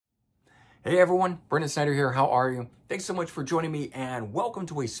Hey everyone, Brendan Snyder here. How are you? Thanks so much for joining me and welcome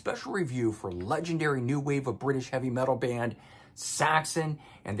to a special review for legendary new wave of British heavy metal band Saxon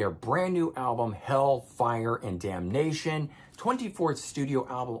and their brand new album Hell, Fire, and Damnation. 24th studio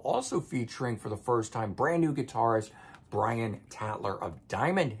album, also featuring for the first time brand new guitarist Tatler of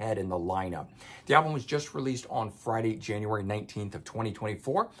Diamond Head in the lineup. The album was just released on Friday, January 19th of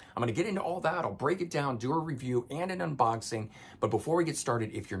 2024. I'm going to get into all that. I'll break it down, do a review and an unboxing. But before we get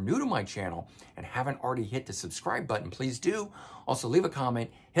started, if you're new to my channel and haven't already hit the subscribe button, please do. Also leave a comment,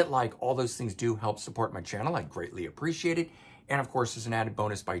 hit like, all those things do help support my channel. I greatly appreciate it. And of course, as an added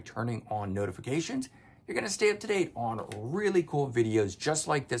bonus, by turning on notifications, you're going to stay up to date on really cool videos just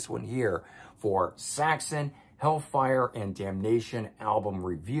like this one here for Saxon, Hellfire, and Damnation album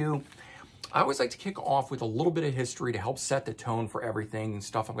review. I always like to kick off with a little bit of history to help set the tone for everything and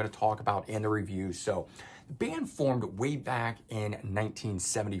stuff I'm going to talk about in the review. So the band formed way back in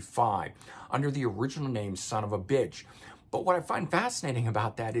 1975 under the original name Son of a Bitch. But what I find fascinating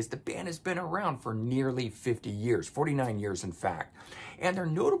about that is the band has been around for nearly 50 years, 49 years in fact. And they're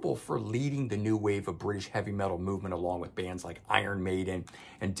notable for leading the new wave of British heavy metal movement along with bands like Iron Maiden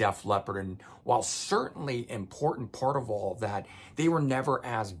and Def Leppard. And while certainly an important part of all of that, they were never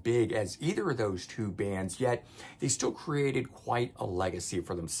as big as either of those two bands, yet they still created quite a legacy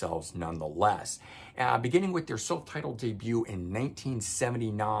for themselves nonetheless. Beginning with their self-titled debut in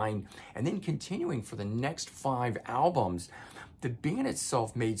 1979 and then continuing for the next 5 albums, the band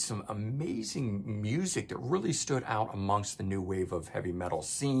itself made some amazing music that really stood out amongst the new wave of heavy metal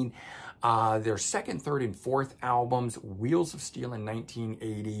scene. Their second, third, and fourth albums, Wheels of Steel in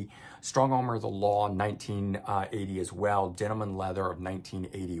 1980, Strong Arm of the Law in 1980 as well, Denim and Leather of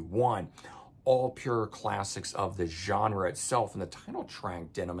 1981. All pure classics of the genre itself. And the title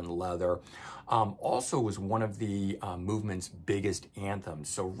track, Denim and Leather, also was one of the movement's biggest anthems.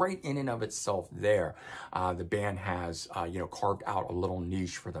 So right in and of itself there, the band has, carved out a little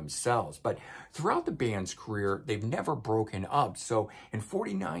niche for themselves. But throughout the band's career, they've never broken up. So in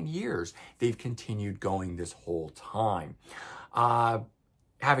 49 years, they've continued going this whole time.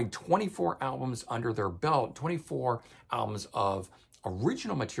 Having 24 albums under their belt, 24 albums of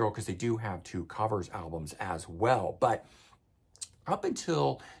original material, because they do have 2 covers albums as well. But up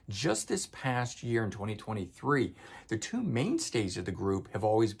until just this past year in 2023, the 2 mainstays of the group have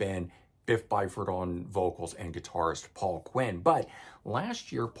always been Biff Byford on vocals and guitarist Paul Quinn. But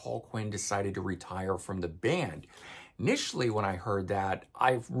last year, Paul Quinn decided to retire from the band. Initially, when I heard that,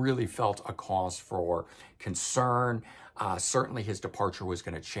 I really felt a cause for concern. Certainly his departure was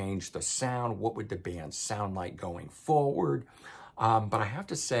going to change the sound. What would the band sound like going forward? But I have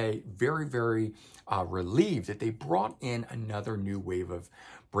to say, very, very relieved that they brought in another new wave of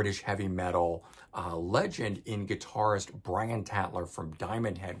British heavy metal legend in guitarist Tatler from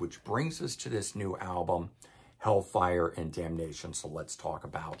Diamond Head, which brings us to this new album, Hellfire and Damnation. So let's talk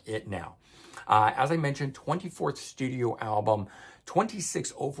about it now. As I mentioned, 24th studio album,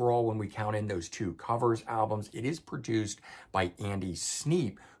 26 overall when we count in those 2 covers albums. It is produced by Andy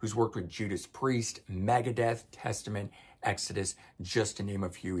Sneap, who's worked with Judas Priest, Megadeth, Testament, Exodus, just to name a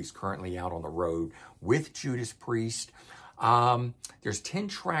few. He's currently out on the road with Judas Priest. There's 10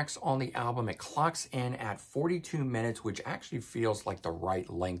 tracks on the album. It clocks in at 42 minutes, which actually feels like the right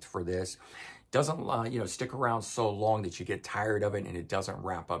length for this. Doesn't, stick around so long that you get tired of it, and it doesn't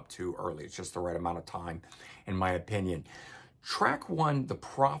wrap up too early. It's just the right amount of time, in my opinion. Track 1, The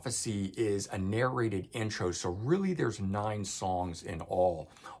Prophecy, is a narrated intro, so really there's 9 songs in all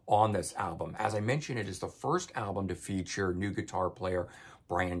on this album. As I mentioned, it is the first album to feature new guitar player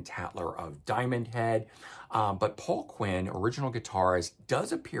Tatler of Diamond Head. But Paul Quinn, original guitarist,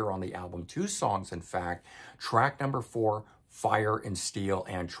 does appear on the album. 2 songs, in fact. Track number 4, Fire and Steel,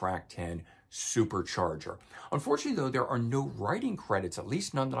 and track 10, Supercharger. Unfortunately, though, there are no writing credits, at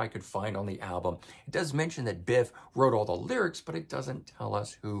least none that I could find on the album. It does mention that Biff wrote all the lyrics, but it doesn't tell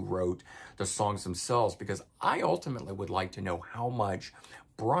us who wrote the songs themselves, because I ultimately would like to know how much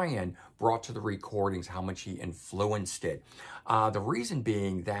Brian brought to the recordings, how much he influenced it. The reason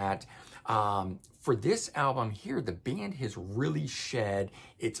being that for this album here, the band has really shed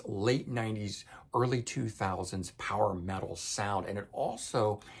its late 90s, early 2000s power metal sound, and it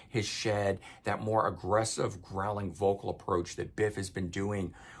also has shed that more aggressive, growling vocal approach that Biff has been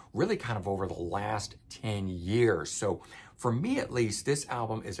doing really kind of over the last 10 years. So for me, at least, this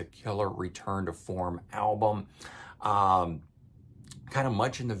album is a killer return to form album. Kind of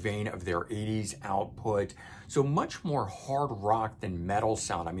much in the vein of their 80s output. So much more hard rock than metal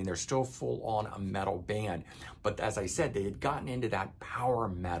sound. I mean, they're still full on a metal band, but as I said, they had gotten into that power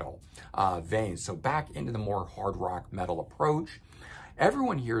metal vein. So back into the more hard rock metal approach.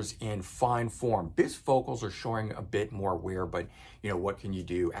 Everyone here is in fine form. Biff's vocals are showing a bit more wear, but what can you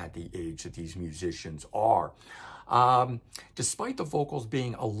do at the age that these musicians are? Despite the vocals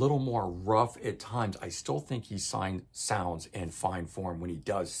being a little more rough at times, I still think he sounds in fine form when he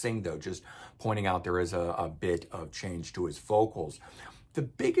does sing, though. Just pointing out there is a bit of change to his vocals. The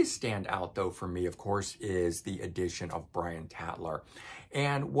biggest standout, though, for me, of course, is the addition of Brian Tatler.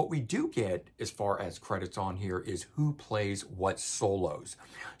 And what we do get as far as credits on here is who plays what solos.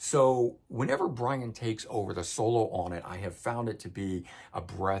 So whenever Brian takes over the solo on it, I have found it to be a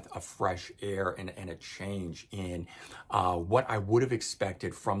breath of fresh air and a change in what I would have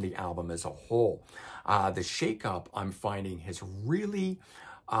expected from the album as a whole. The shakeup, I'm finding, has really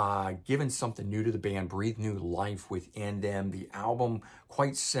given something new to the band, breathed new life within them. The album,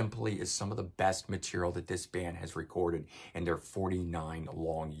 quite simply, is some of the best material that this band has recorded in their 49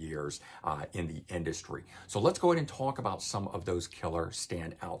 long years in the industry. So let's go ahead and talk about some of those killer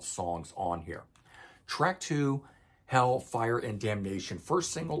standout songs on here. Track 2, Hell, Fire, and Damnation.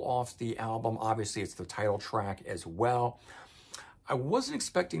 First single off the album. Obviously, it's the title track as well. I wasn't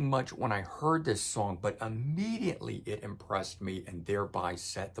expecting much when I heard this song, but immediately it impressed me and thereby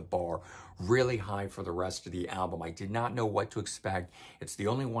set the bar really high for the rest of the album. I did not know what to expect. It's the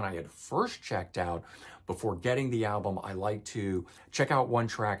only one I had first checked out. Before getting the album, I like to check out one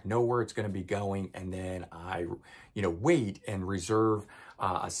track, know where it's going to be going, and then I, wait and reserve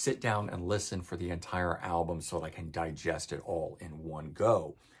a sit down and listen for the entire album so that I can digest it all in one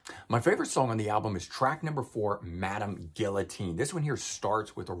go. My favorite song on the album is track number 4, Madame Guillotine. This one here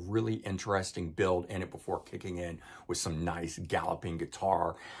starts with a really interesting build in it before kicking in with some nice galloping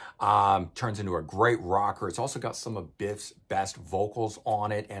guitar. Turns into a great rocker. It's also got some of Biff's best vocals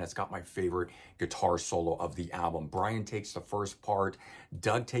on it, and it's got my favorite guitar solo of the album. Brian takes the first part.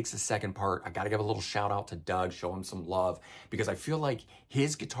 Doug takes the second part. I got to give a little shout out to Doug, show him some love, because I feel like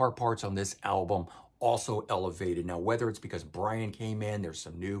his guitar parts on this album also elevated. Now, whether it's because Brian came in, there's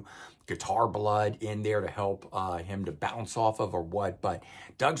some new guitar blood in there to help him to bounce off of or what, but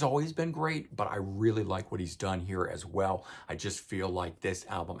Doug's always been great, but I really like what he's done here as well. I just feel like this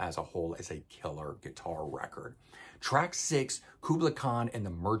album as a whole is a killer guitar record. Track 6, Kubla Khan and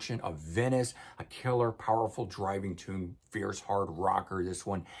the Merchant of Venice, a killer, powerful driving tune, fierce hard rocker. This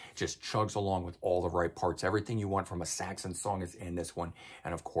one just chugs along with all the right parts. Everything you want from a Saxon song is in this one.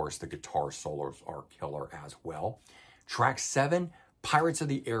 And of course, the guitar solos are killer as well. Track 7, Pirates of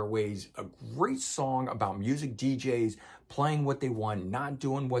the Airways, a great song about music DJs playing what they want, not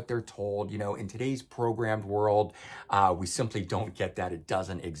doing what they're told. In today's programmed world, we simply don't get that. It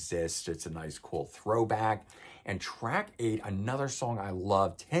doesn't exist. It's a nice, cool throwback. And track 8, another song I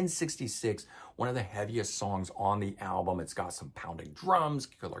love, 1066, one of the heaviest songs on the album. It's got some pounding drums,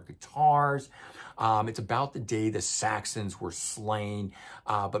 killer guitars. It's about the day the Saxons were slain.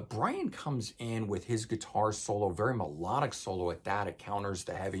 But Brian comes in with his guitar solo, very melodic solo at that. It counters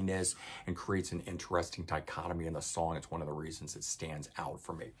the heaviness and creates an interesting dichotomy in the song. It's one of the reasons it stands out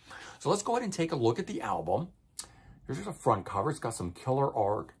for me. So let's go ahead and take a look at the album. Here's the front cover. It's got some killer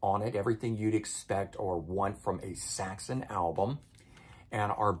art on it, everything you'd expect or want from a Saxon album.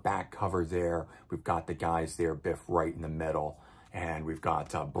 And our back cover there, we've got the guys there, Biff right in the middle, and we've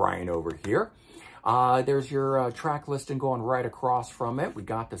got Brian over here. There's your track listing going right across from it. We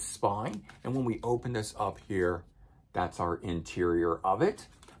got the spine, and when we open this up here, that's our interior of it.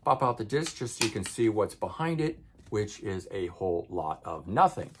 Pop out the disc just so you can see what's behind it, which is a whole lot of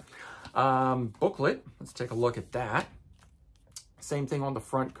nothing. Booklet, let's take a look at that. Same thing on the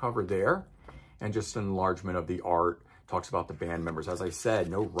front cover there, and just an enlargement of the art. Talks about the band members. As I said,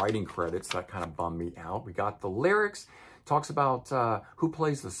 no writing credits. That kind of bummed me out. We got the lyrics. Talks about who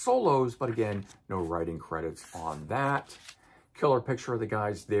plays the solos, but again, no writing credits on that. Killer picture of the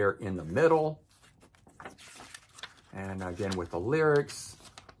guys there in the middle. And again, with the lyrics,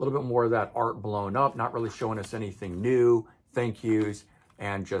 a little bit more of that art blown up, not really showing us anything new. Thank yous.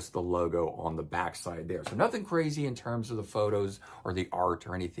 And just the logo on the backside there. So nothing crazy in terms of the photos or the art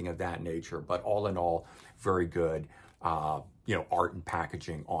or anything of that nature, but all in all, very good, art and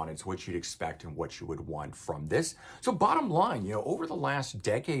packaging on it. It's what you'd expect and what you would want from this. So bottom line, over the last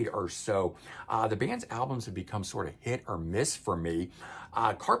decade or so, the band's albums have become sort of hit or miss for me.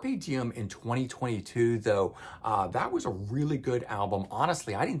 Carpe Diem in 2022, though, that was a really good album.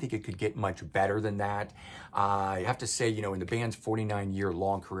 Honestly, I didn't think it could get much better than that. I have to say, in the band's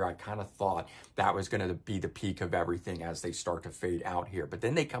 49-year-long career, I kind of thought that was going to be the peak of everything as they start to fade out here. But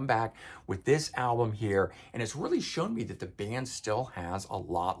then they come back with this album here, and it's really shown me that the band still has a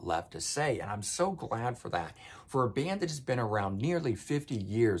lot left to say, and I'm so glad for that. for a band that has been around nearly 50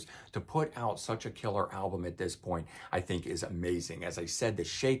 years to put out such a killer album at this point, I think is amazing. As I said, the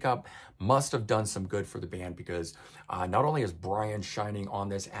shakeup must have done some good for the band because not only is Brian shining on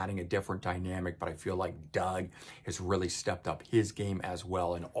this, adding a different dynamic, but I feel like Doug has really stepped up his game as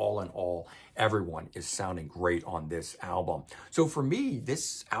well. And all in all, everyone is sounding great on this album. So for me,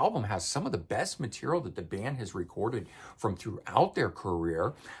 this album has some of the best material that the band has recorded from throughout their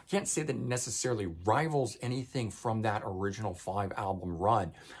career. I can't say that it necessarily rivals anything from that original 5-album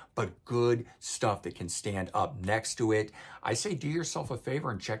run, but good stuff that can stand up next to it. I say do yourself a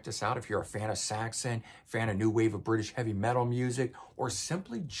favor and check this out if you're a fan of Saxon, fan of new wave of British heavy metal music, or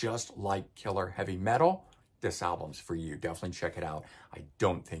simply just like killer heavy metal. This album's for you. Definitely check it out. I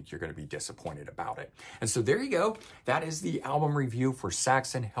don't think you're going to be disappointed about it. And so there you go. That is the album review for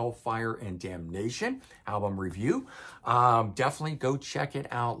Saxon, Hellfire, and Damnation album review. Definitely go check it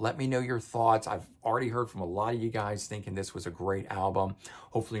out. Let me know your thoughts. I've already heard from a lot of you guys thinking this was a great album.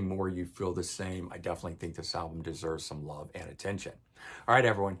 Hopefully more of you feel the same. I definitely think this album deserves some love and attention. All right,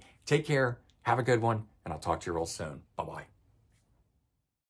 everyone. Take care. Have a good one. And I'll talk to you real soon. Bye-bye.